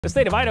The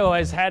state of Idaho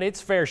has had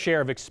its fair share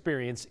of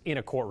experience in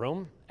a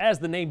courtroom as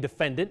the named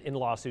defendant in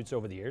lawsuits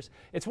over the years.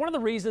 It's one of the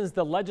reasons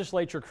the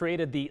legislature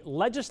created the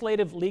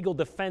Legislative Legal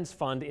Defense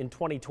Fund in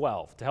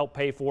 2012 to help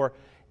pay for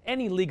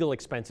any legal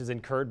expenses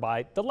incurred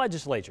by the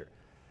legislature.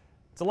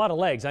 It's a lot of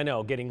legs, I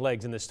know, getting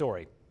legs in this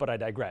story, but I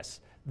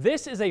digress.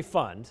 This is a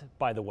fund,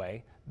 by the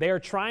way, they are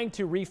trying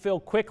to refill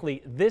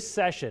quickly this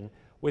session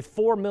with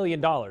 $4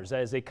 million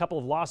as a couple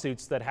of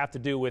lawsuits that have to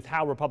do with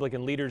how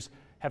Republican leaders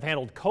have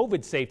handled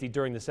COVID safety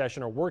during the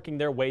session are working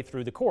their way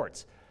through the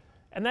courts.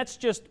 And that's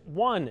just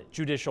one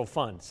judicial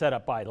fund set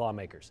up by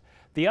lawmakers.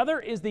 The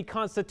other is the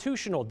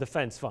Constitutional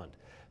Defense Fund.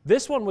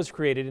 This one was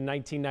created in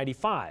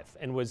 1995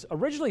 and was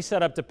originally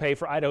set up to pay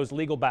for Idaho's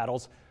legal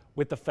battles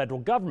with the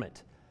federal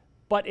government.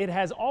 But it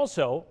has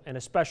also, and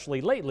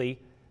especially lately,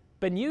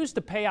 been used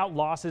to pay out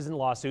losses in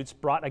lawsuits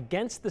brought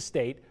against the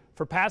state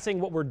for passing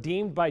what were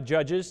deemed by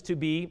judges to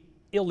be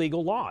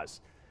illegal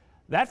laws.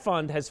 That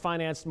fund has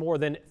financed more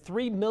than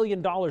 $3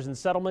 million in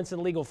settlements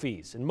and legal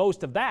fees, and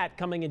most of that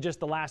coming in just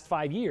the last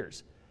 5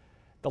 years.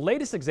 The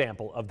latest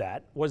example of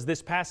that was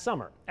this past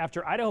summer,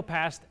 after Idaho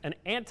passed an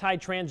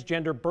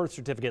anti-transgender birth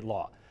certificate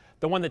law,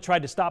 the one that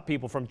tried to stop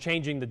people from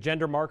changing the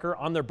gender marker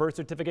on their birth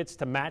certificates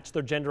to match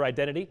their gender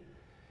identity.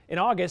 In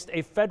August,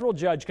 a federal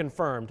judge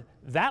confirmed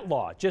that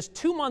law, just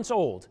 2 months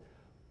old,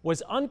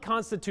 was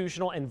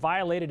unconstitutional and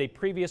violated a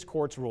previous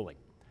court's ruling.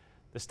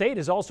 The state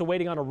is also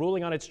waiting on a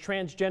ruling on its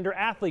transgender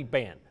athlete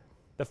ban.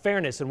 The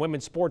Fairness in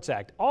Women's Sports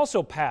Act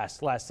also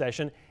passed last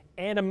session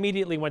and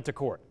immediately went to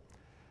court.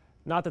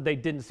 Not that they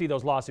didn't see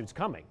those lawsuits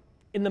coming.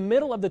 In the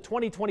middle of the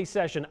 2020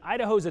 session,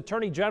 Idaho's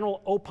Attorney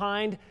General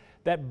opined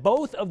that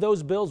both of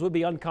those bills would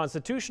be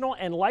unconstitutional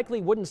and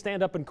likely wouldn't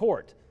stand up in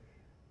court.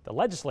 The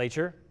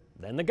legislature,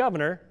 then the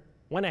governor,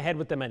 went ahead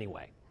with them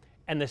anyway,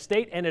 and the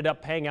state ended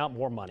up paying out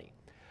more money.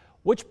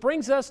 Which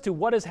brings us to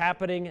what is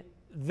happening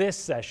this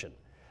session.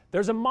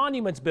 There's a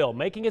monuments bill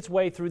making its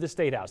way through the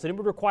State House, and it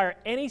would require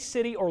any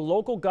city or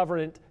local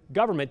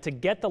government to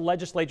get the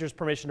legislature's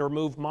permission to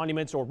remove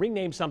monuments or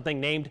rename something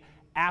named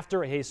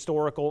after a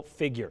historical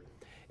figure.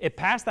 It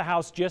passed the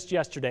House just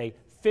yesterday,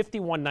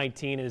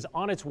 51-19, and is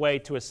on its way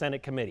to a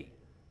Senate committee.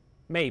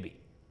 Maybe.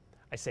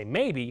 I say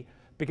maybe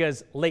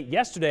because late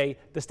yesterday,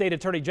 the state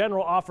attorney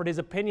general offered his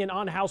opinion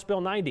on House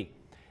Bill 90.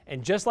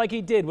 And just like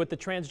he did with the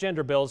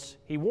transgender bills,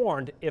 he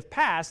warned if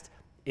passed,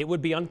 it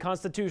would be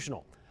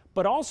unconstitutional,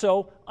 but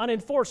also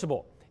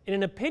unenforceable. In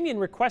an opinion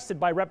requested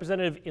by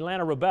Representative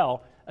Ilana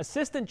Rubel,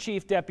 Assistant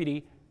Chief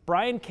Deputy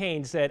Brian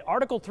Kane said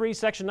Article 3,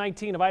 Section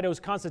 19 of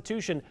Idaho's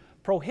Constitution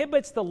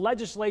prohibits the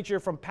legislature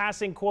from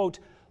passing, quote,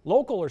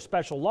 local or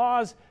special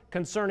laws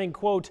concerning,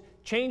 quote,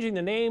 changing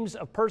the names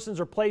of persons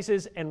or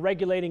places and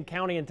regulating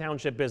county and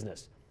township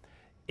business.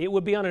 It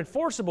would be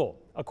unenforceable,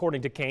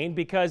 according to Kane,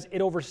 because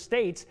it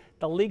overstates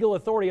the legal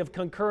authority of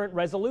concurrent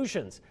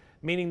resolutions,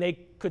 meaning they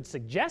could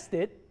suggest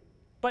it,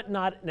 but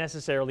not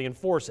necessarily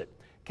enforce it.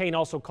 Kane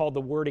also called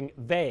the wording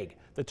vague.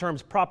 The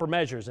terms proper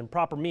measures and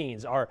proper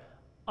means are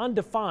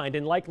undefined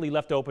and likely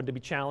left open to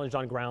be challenged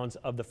on grounds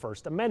of the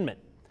First Amendment.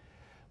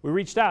 We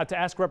reached out to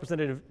ask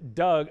Representative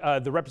Doug,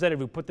 the representative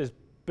who put this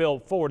bill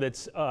forward,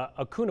 it's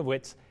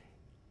Akunowitz,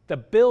 the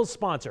bill's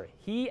sponsor.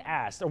 We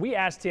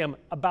asked him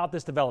about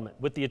this development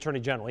with the Attorney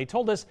General. He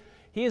told us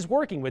he is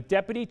working with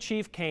Deputy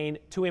Chief Kane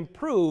to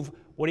improve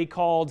what he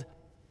called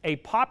a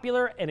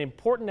popular and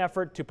important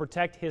effort to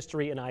protect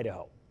history in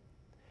Idaho.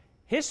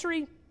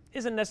 History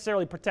isn't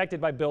necessarily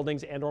protected by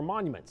buildings and or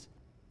monuments.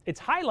 It's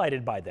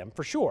highlighted by them,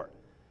 for sure.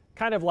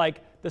 Kind of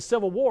like the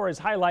Civil War is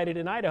highlighted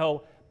in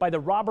Idaho by the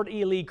Robert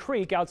E. Lee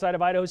Creek outside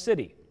of Idaho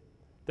City.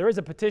 There is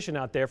a petition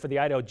out there for the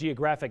Idaho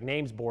Geographic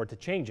Names Board to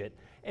change it,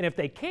 and if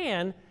they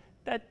can,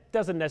 that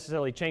doesn't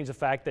necessarily change the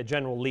fact that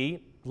General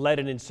Lee led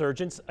an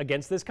insurgence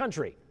against this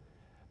country.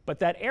 But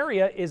that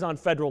area is on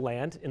federal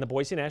land in the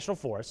Boise National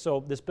Forest,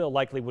 so this bill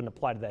likely wouldn't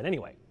apply to that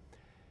anyway.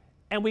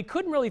 And we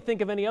couldn't really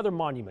think of any other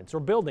monuments or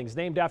buildings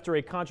named after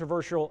a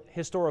controversial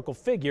historical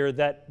figure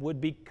that would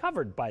be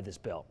covered by this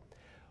bill.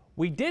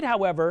 We did,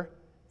 however,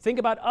 think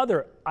about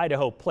other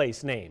Idaho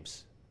place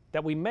names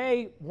that we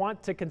may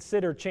want to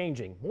consider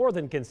changing, more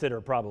than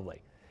consider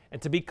probably.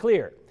 And to be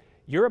clear,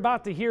 you're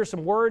about to hear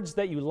some words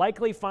that you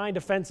likely find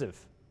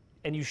offensive,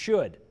 and you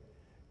should.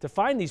 To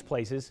find these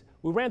places,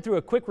 we ran through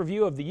a quick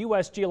review of the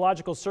U.S.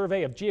 Geological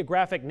Survey of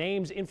Geographic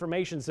Names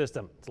Information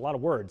System. It's a lot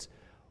of words.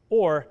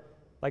 Or,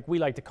 like we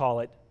like to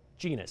call it,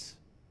 GENIS.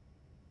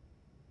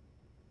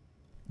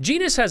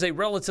 GENIS has a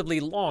relatively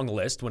long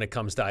list when it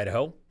comes to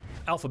Idaho.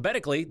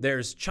 Alphabetically,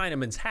 there's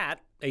Chinaman's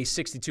Hat, a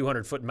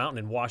 6,200-foot mountain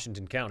in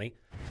Washington County.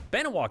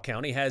 Benoit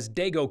County has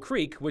Dago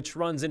Creek, which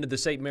runs into the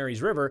St.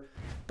 Mary's River,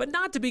 but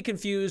not to be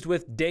confused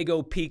with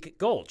Dago Peak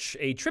Gulch,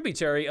 a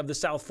tributary of the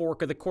South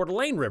Fork of the Coeur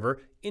d'Alene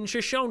River in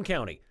Shoshone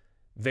County.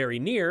 Very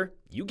near,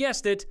 you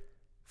guessed it,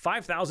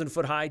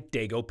 5,000-foot-high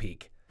Dago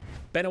Peak.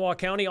 Benoit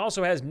County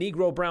also has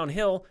Negro Brown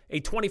Hill, a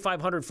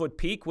 2,500-foot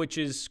peak, which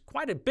is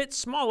quite a bit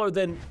smaller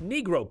than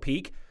Negro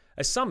Peak,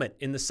 a summit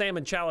in the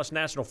Salmon Chalice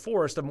National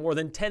Forest of more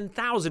than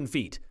 10,000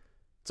 feet.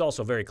 It's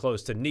also very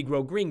close to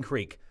Negro Green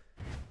Creek.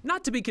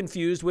 Not to be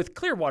confused with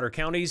Clearwater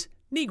County's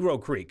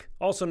Negro Creek,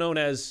 also known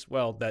as,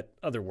 well, that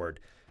other word.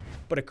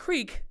 But a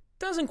creek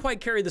doesn't quite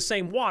carry the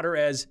same water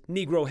as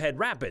Negro Head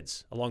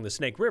Rapids along the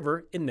Snake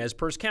River in Nez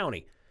Perce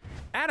County.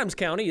 Adams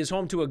County is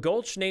home to a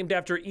gulch named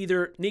after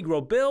either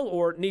Negro Bill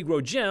or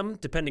Negro Jim,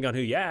 depending on who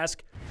you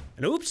ask.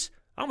 And oops,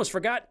 I almost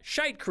forgot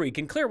Shite Creek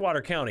in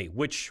Clearwater County,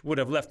 which would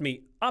have left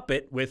me up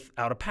it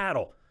without a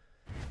paddle.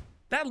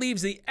 That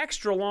leaves the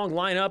extra long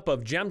lineup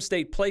of Gem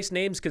State place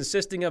names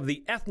consisting of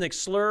the ethnic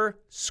slur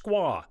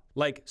Squaw,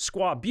 like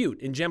Squaw Butte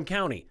in Gem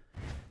County.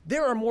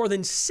 There are more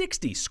than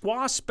 60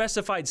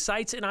 Squaw-specified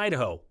sites in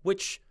Idaho,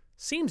 which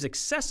seems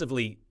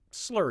excessively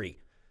slurry.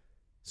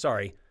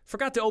 Sorry,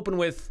 forgot to open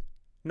with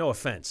no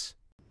offense.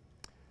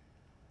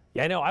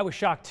 Yeah, I know, I was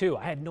shocked too.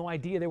 I had no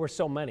idea there were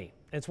so many.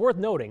 And it's worth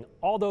noting,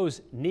 all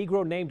those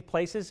Negro-named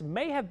places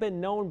may have been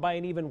known by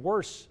an even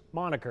worse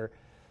moniker,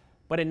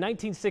 but in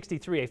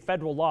 1963, a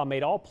federal law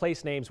made all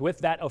place names with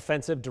that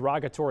offensive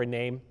derogatory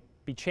name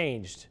be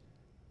changed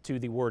to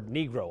the word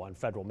Negro on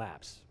federal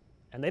maps.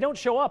 And they don't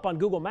show up on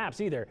Google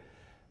Maps either,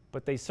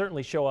 but they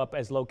certainly show up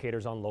as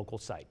locators on local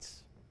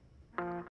sites.